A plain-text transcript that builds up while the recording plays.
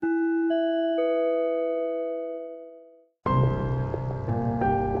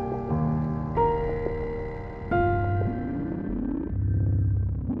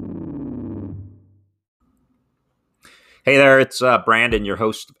Hey there, it's Brandon, your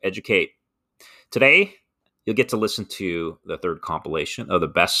host of Educate. Today, you'll get to listen to the third compilation of the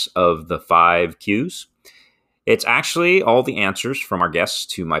best of the five Qs. It's actually all the answers from our guests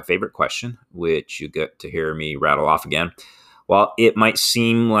to my favorite question, which you get to hear me rattle off again. While it might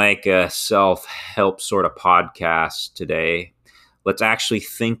seem like a self help sort of podcast today, let's actually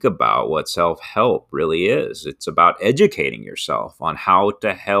think about what self help really is. It's about educating yourself on how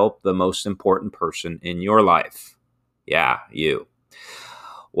to help the most important person in your life. Yeah, you.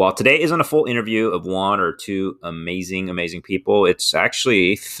 While today isn't a full interview of one or two amazing people, it's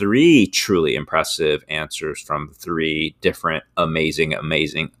actually three truly impressive answers from three different amazing,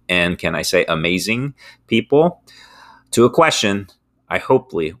 and can I say amazing people to a question I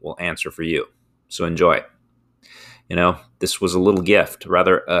hopefully will answer for you. So enjoy. This was a little gift,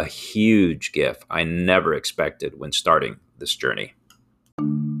 rather a huge gift I never expected when starting this journey.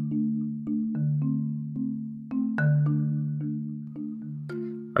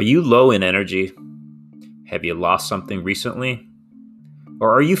 Are you low in energy? Have you lost something recently?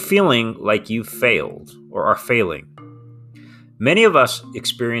 Or are you feeling like you've failed or are failing? Many of us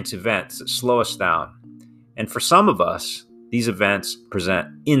experience events that slow us down, and for some of us, these events present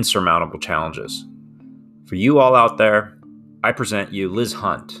insurmountable challenges. For you all out there, I present you Liz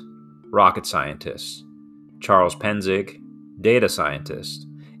Hunt, rocket scientist, Charles Penzig, data scientist,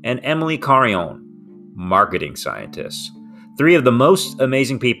 and Emily Carrion, marketing scientist. Three of the most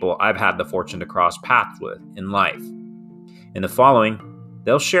amazing people I've had the fortune to cross paths with in life. In the following,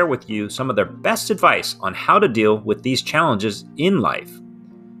 they'll share with you some of their best advice on how to deal with these challenges in life.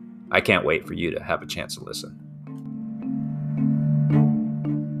 I can't wait for you to have a chance to listen.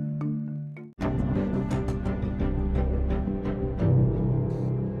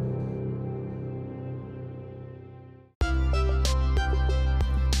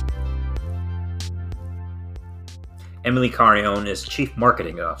 Emily Carrion is Chief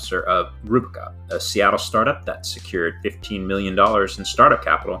Marketing Officer of Rubica, a Seattle startup that secured $15 million in startup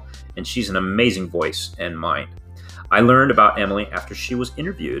capital, and she's an amazing voice and mind. I learned about Emily after she was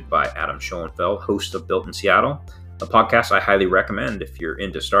interviewed by Adam Schoenfeld, host of Built in Seattle, a podcast I highly recommend if you're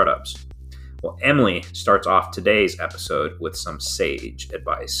into startups. Well, Emily starts off today's episode with some sage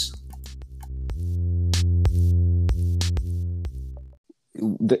advice.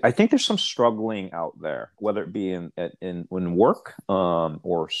 I think there's some struggling out there, whether it be in work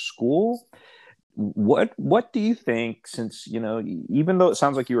or school. What do you think? Since even though it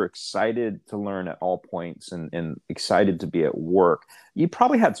sounds like you were excited to learn at all points and excited to be at work, you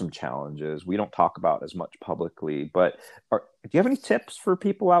probably had some challenges we don't talk about as much publicly. But do you have any tips for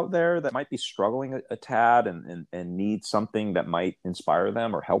people out there that might be struggling a tad and need something that might inspire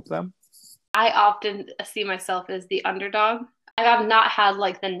them or help them? I often see myself as the underdog. I have not had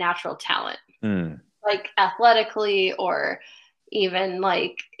like the natural talent, like athletically or even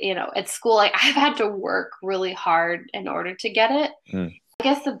at school. Like I've had to work really hard in order to get it. I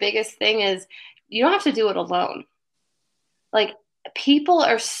guess the biggest thing is you don't have to do it alone. Like people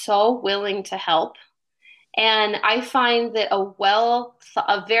are so willing to help. And I find that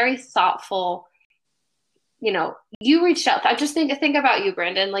a very thoughtful, you reached out. I just think about you,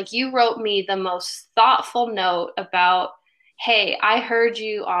 Brandon. Like you wrote me the most thoughtful note about, hey, I heard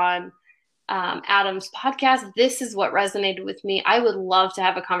you on Adam's podcast. This is what resonated with me. I would love to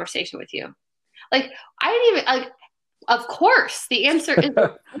have a conversation with you. Like, I didn't even, of course, the answer is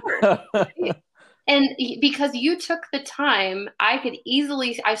of course. Right? And because you took the time, I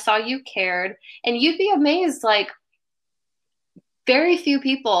saw you cared, and you'd be amazed, like, very few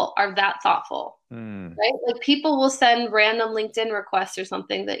people are that thoughtful. Right? Like people will send random LinkedIn requests or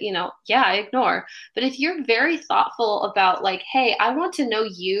something that, I ignore. But if you're very thoughtful about like, hey, I want to know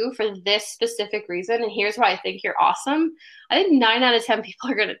you for this specific reason, and here's why I think you're awesome, I think 9 out of 10 people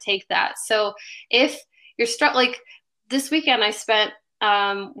are going to take that. So if you're like this weekend, I spent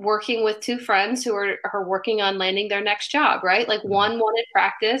working with two friends who are working on landing their next job, right? Like one wanted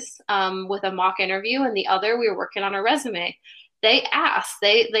practice with a mock interview, and the other we were working on a resume. They asked,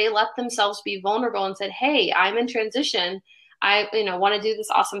 they let themselves be vulnerable and said, hey, I'm in transition. I, want to do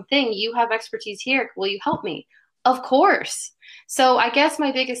this awesome thing. You have expertise here. Will you help me? Of course. So I guess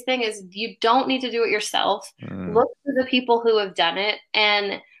my biggest thing is you don't need to do it yourself. Look for the people who have done it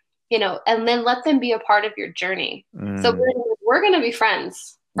and then let them be a part of your journey. So we're going to be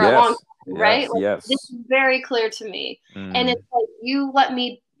friends for a long time, right? Yes. This is very clear to me. And it's like, you let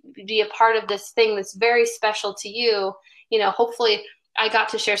me be a part of this thing that's very special to you. Hopefully I got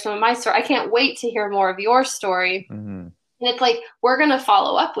to share some of my story. I can't wait to hear more of your story. And it's like, we're going to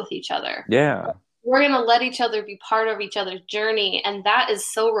follow up with each other. Yeah. we're going to let each other be part of each other's journey. And that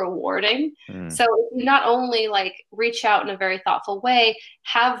is so rewarding. So you not only like reach out in a very thoughtful way,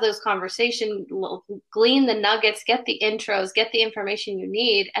 have those conversations, glean the nuggets, get the intros, get the information you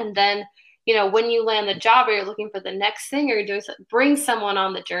need. And then, you know, when you land the job or you're looking for the next thing or you're doing something, bring someone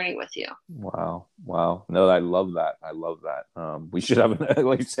on the journey with you. Wow. No, I love that. We should have,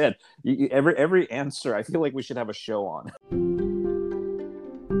 like you said, every answer, I feel like we should have a show on.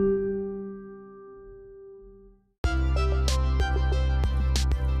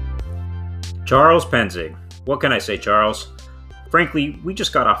 Charles Penzig. What can I say, Charles? Frankly, we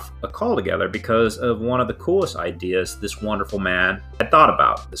just got off a call together because of one of the coolest ideas this wonderful man had thought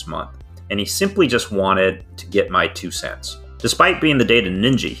about this month, and he simply just wanted to get my 2 cents. Despite being the data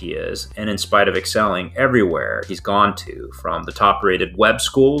ninja he is, and in spite of excelling everywhere he's gone to, from the top-rated web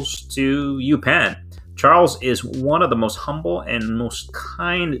schools to UPenn, Charles is one of the most humble and most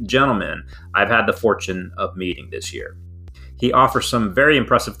kind gentlemen I've had the fortune of meeting this year. He offers some very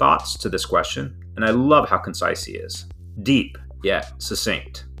impressive thoughts to this question, and I love how concise he is. Deep, yet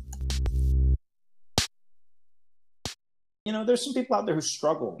succinct. You know, there's some people out there who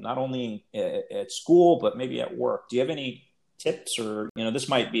struggle, not only at school, but maybe at work. Do you have any tips, or, you know, this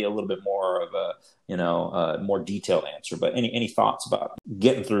might be a little bit more of a, you know, more detailed answer, but any thoughts about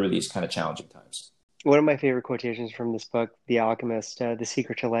getting through these kind of challenging times? One of my favorite quotations from this book, The Alchemist, the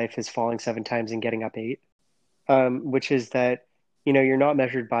secret to life is falling 7 times and getting up 8. Which is that, you know, you're not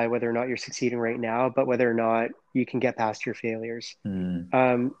measured by whether or not you're succeeding right now, but whether or not you can get past your failures.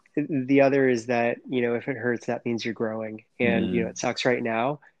 The other is that, you know, if it hurts, that means you're growing, and, you know, it sucks right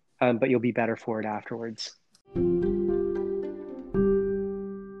now, but you'll be better for it afterwards.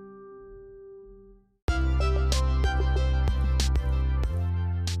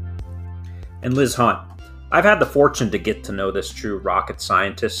 And Liz Hunt. I've had the fortune to get to know this true rocket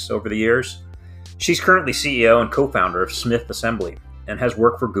scientist over the years. She's currently CEO and co-founder of Smith Assembly and has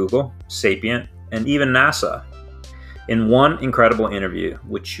worked for Google, Sapient, and even NASA. In one incredible interview,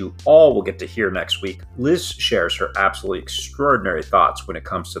 which you all will get to hear next week, Liz shares her absolutely extraordinary thoughts when it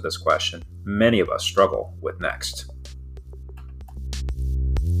comes to this question many of us struggle with next.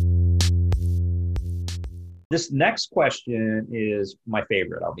 This next question is my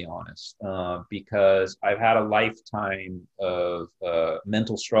favorite, I'll be honest, because I've had a lifetime of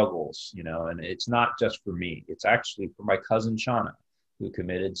mental struggles, you know, and it's not just for me. It's actually for my cousin Shauna, who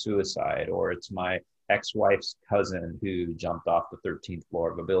committed suicide, or it's my ex-wife's cousin who jumped off the 13th floor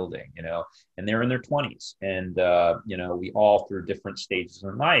of a building, you know, and they're in their 20s. And, you know, we all through different stages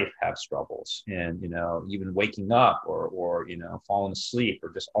in life have struggles, and, you know, even waking up or, you know, falling asleep,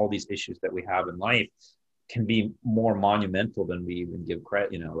 or just all these issues that we have in life can be more monumental than we even give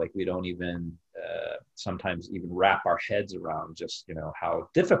credit, you know, like we don't even sometimes even wrap our heads around just, you know, how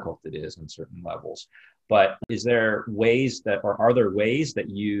difficult it is on certain levels. But is there ways that, or are there ways that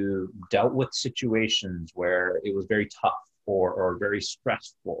you dealt with situations where it was very tough or very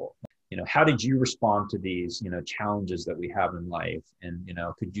stressful? You know, how did you respond to these, you know, challenges that we have in life? And, you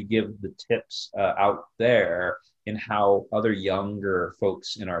know, could you give the tips out there in how other younger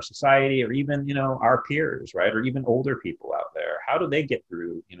folks in our society, or even, you know, our peers, right, or even older people out there, how do they get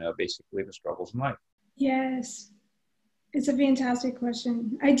through, you know, basically the struggles in life? Yes, it's a fantastic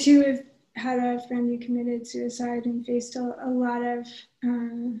question. I too have had a friend who committed suicide and faced a lot of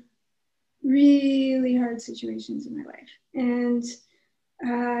really hard situations in my life. And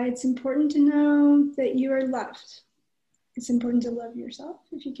it's important to know that you are loved. It's important to love yourself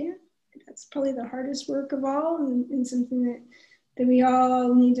if you can. That's probably the hardest work of all, and something that we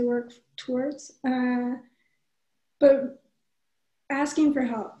all need to work towards. But asking for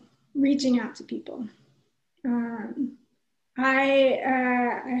help, reaching out to people. I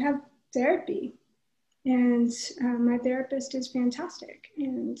have therapy, and my therapist is fantastic.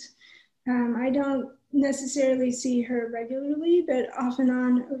 And I don't necessarily see her regularly, but off and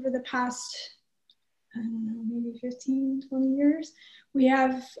on over the past, I don't know, maybe 15, 20 years, we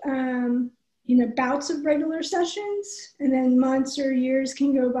have, you know, bouts of regular sessions, and then months or years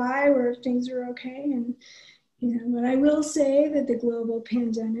can go by where things are okay. And, you know, but I will say that the global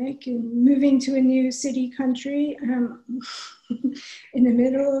pandemic and moving to a new city, country, in the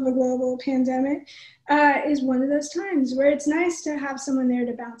middle of a global pandemic, is one of those times where it's nice to have someone there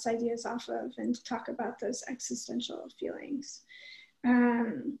to bounce ideas off of and to talk about those existential feelings.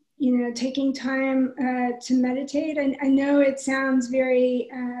 You know, taking time to meditate. I know it sounds very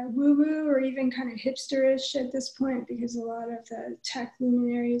woo-woo or even kind of hipsterish at this point, because a lot of the tech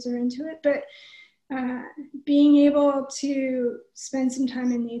luminaries are into it, but being able to spend some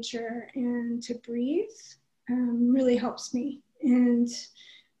time in nature and to breathe really helps me. And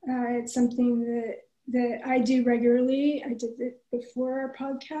It's something that I do regularly. I did it before our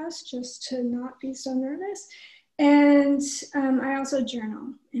podcast just to not be so nervous. And I also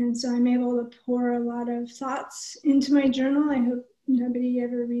journal. And so I'm able to pour a lot of thoughts into my journal. I hope nobody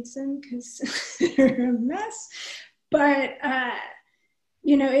ever reads them because they're a mess. But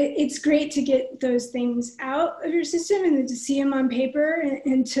it's great to get those things out of your system and to see them on paper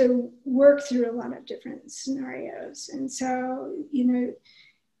and to work through a lot of different scenarios. And so,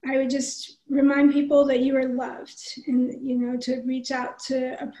 I would just remind people that you are loved and, to reach out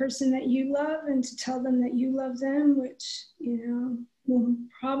to a person that you love and to tell them that you love them, which, will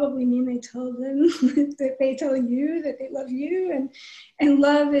probably mean they tell them that they tell you that they love you, and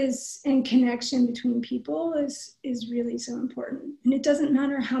love and connection between people is really so important. And it doesn't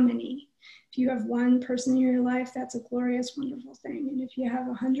matter how many. If you have one person in your life, that's a glorious, wonderful thing. And if you have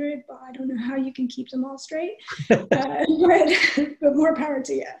 100, well, I don't know how you can keep them all straight, but more power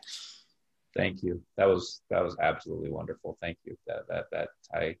to you. Thank you. That was absolutely wonderful. Thank you.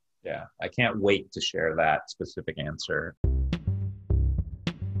 I can't wait to share that specific answer.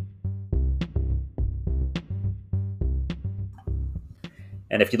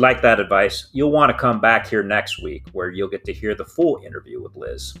 And if you'd like that advice, you'll want to come back here next week where you'll get to hear the full interview with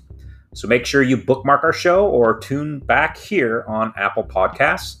Liz. So make sure you bookmark our show or tune back here on Apple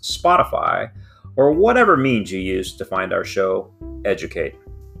Podcasts, Spotify, or whatever means you use to find our show, Educate.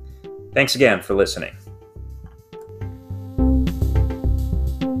 Thanks again for listening.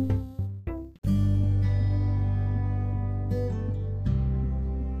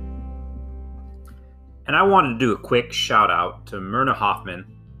 And I wanted to do a quick shout out to Myrna Hoffman,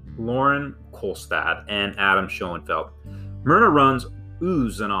 Lauren Kolstad, and Adam Schoenfeld. Myrna runs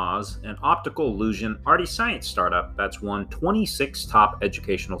Oohs and Ahs, an optical illusion arty science startup that's won 26 top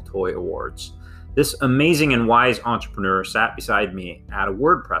educational toy awards. This amazing and wise entrepreneur sat beside me at a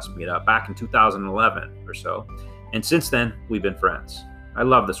WordPress meetup back in 2011 or so, and since then we've been friends. I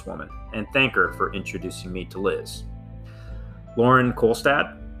love this woman and thank her for introducing me to Liz. Lauren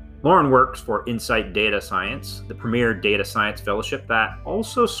Kolstad. Lauren works for Insight Data Science, the premier data science fellowship that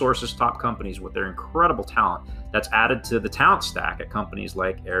also sources top companies with their incredible talent that's added to the talent stack at companies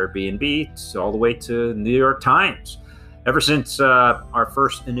like Airbnb, all the way to New York Times. Ever since our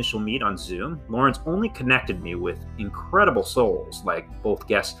first initial meet on Zoom, Lauren's only connected me with incredible souls like both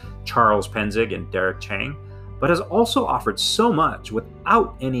guests Charles Penzig and Derek Chang, but has also offered so much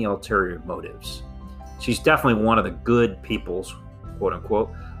without any ulterior motives. She's definitely one of the good peoples, quote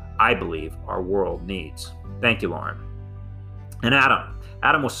unquote, I believe our world needs. Thank you, Lauren. And Adam.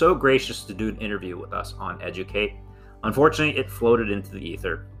 Adam was so gracious to do an interview with us on Educate. Unfortunately, it floated into the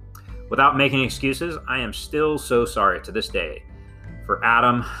ether. Without making excuses, I am still so sorry to this day for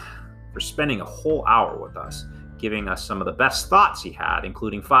Adam for spending a whole hour with us, giving us some of the best thoughts he had,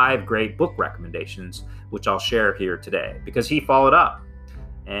 including 5 great book recommendations, which I'll share here today, because he followed up.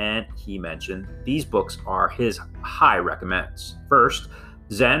 And he mentioned these books are his high recommends. First,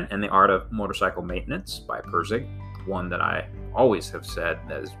 Zen and the Art of Motorcycle Maintenance by Pirsig, one that I always have said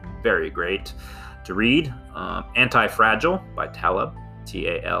that is very great to read. Anti-Fragile by Taleb,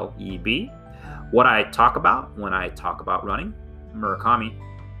 Taleb. What I Talk About When I Talk About Running, Murakami,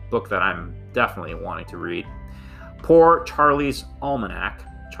 book that I'm definitely wanting to read. Poor Charlie's Almanac,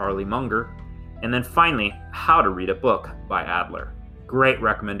 Charlie Munger. And then finally, How to Read a Book by Adler. Great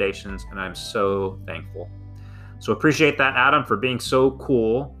recommendations, and I'm so thankful. So appreciate that, Adam, for being so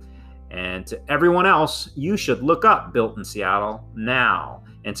cool. And to everyone else, you should look up Built in Seattle now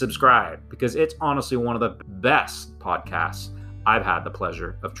and subscribe, because it's honestly one of the best podcasts I've had the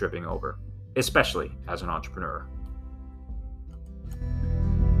pleasure of tripping over, especially as an entrepreneur.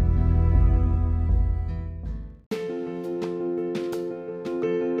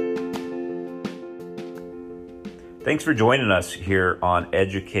 Thanks for joining us here on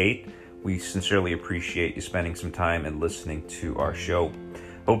Educate. We sincerely appreciate you spending some time and listening to our show.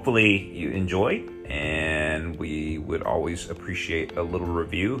 Hopefully you enjoyed, and we would always appreciate a little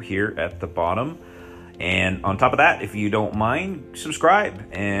review here at the bottom. And on top of that, if you don't mind, subscribe,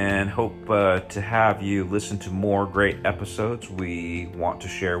 and hope to have you listen to more great episodes we want to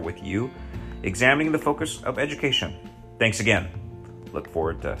share with you, examining the focus of education. Thanks again. Look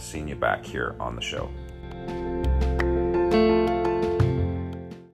forward to seeing you back here on the show.